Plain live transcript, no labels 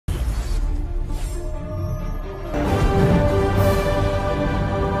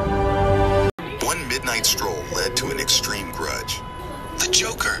night stroll led to an extreme grudge. The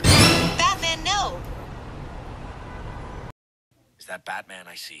Joker. Batman, no! Is that Batman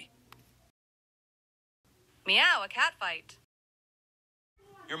I see? Meow, a cat fight.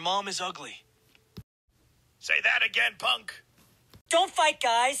 Your mom is ugly. Say that again, punk. Don't fight,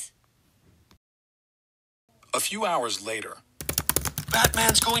 guys! A few hours later,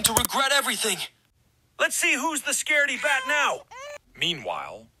 Batman's going to regret everything. Let's see who's the scaredy bat now.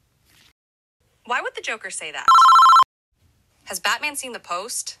 meanwhile, Why would the Joker say that? Has Batman seen the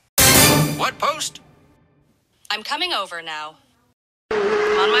post? What post? I'm coming over now.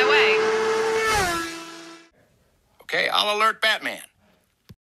 I'm on my way. Okay, I'll alert Batman.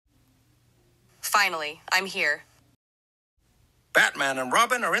 Finally, I'm here. Batman and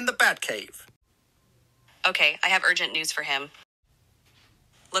Robin are in the Batcave. Okay, I have urgent news for him.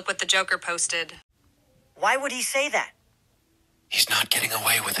 Look what the Joker posted. Why would he say that? He's not getting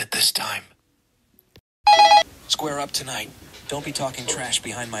away with it this time. Square up tonight. Don't be talking trash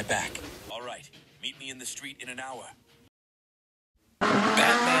behind my back. All right, meet me in the street in an hour.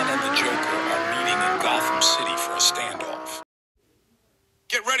 Batman and the Joker are meeting in Gotham City for a standoff.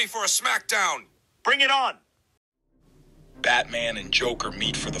 Get ready for a smackdown! Bring it on! Batman and Joker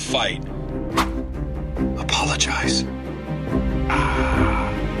meet for the fight. Apologize.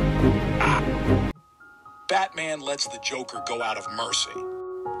 Batman lets the Joker go out of mercy.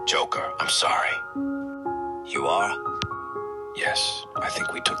 Joker, I'm sorry. You are? Yes, I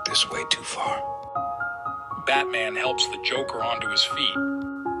think we took this way too far. Batman helps the Joker onto his feet.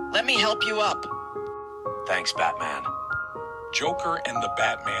 Let me help you up. Thanks, Batman. Joker and the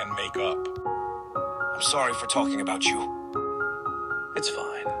Batman make up. I'm sorry for talking about you. It's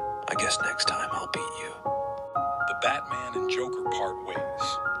fine. I guess next time I'll beat you. The Batman and Joker part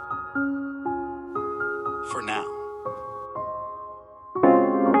ways.